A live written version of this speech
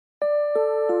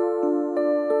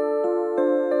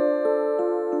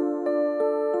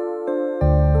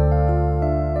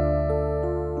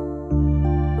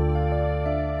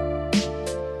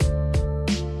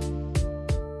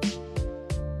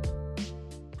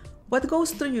What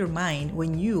goes through your mind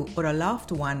when you or a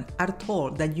loved one are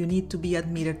told that you need to be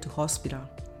admitted to hospital?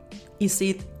 Is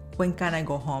it, when can I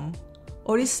go home?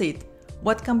 Or is it,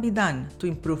 what can be done to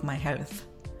improve my health?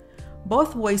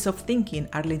 Both ways of thinking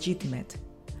are legitimate.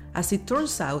 As it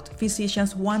turns out,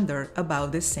 physicians wonder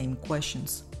about the same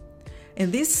questions. In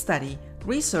this study,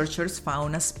 researchers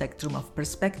found a spectrum of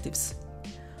perspectives.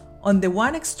 On the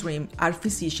one extreme are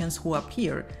physicians who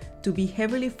appear to be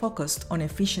heavily focused on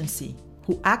efficiency,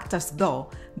 who act as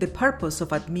though the purpose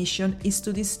of admission is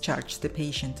to discharge the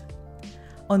patient.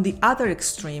 On the other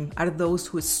extreme are those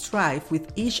who strive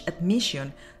with each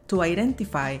admission to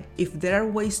identify if there are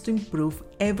ways to improve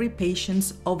every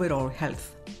patient's overall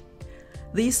health.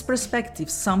 These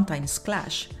perspectives sometimes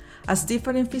clash, as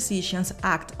different physicians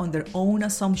act on their own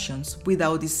assumptions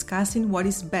without discussing what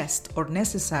is best or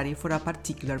necessary for a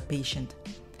particular patient.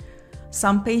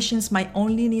 Some patients might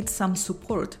only need some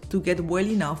support to get well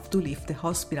enough to leave the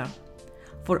hospital.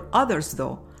 For others,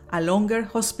 though, a longer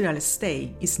hospital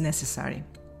stay is necessary.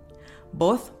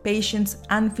 Both patients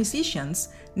and physicians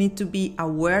need to be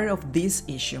aware of this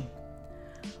issue.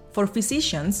 For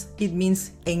physicians, it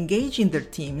means engaging their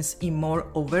teams in more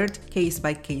overt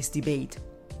case-by-case debate.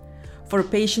 For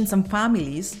patients and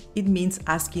families, it means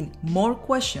asking more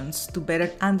questions to better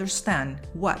understand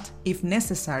what, if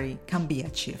necessary, can be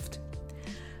achieved.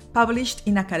 Published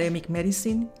in Academic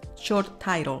Medicine, short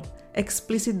title,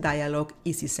 Explicit Dialogue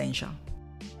is Essential.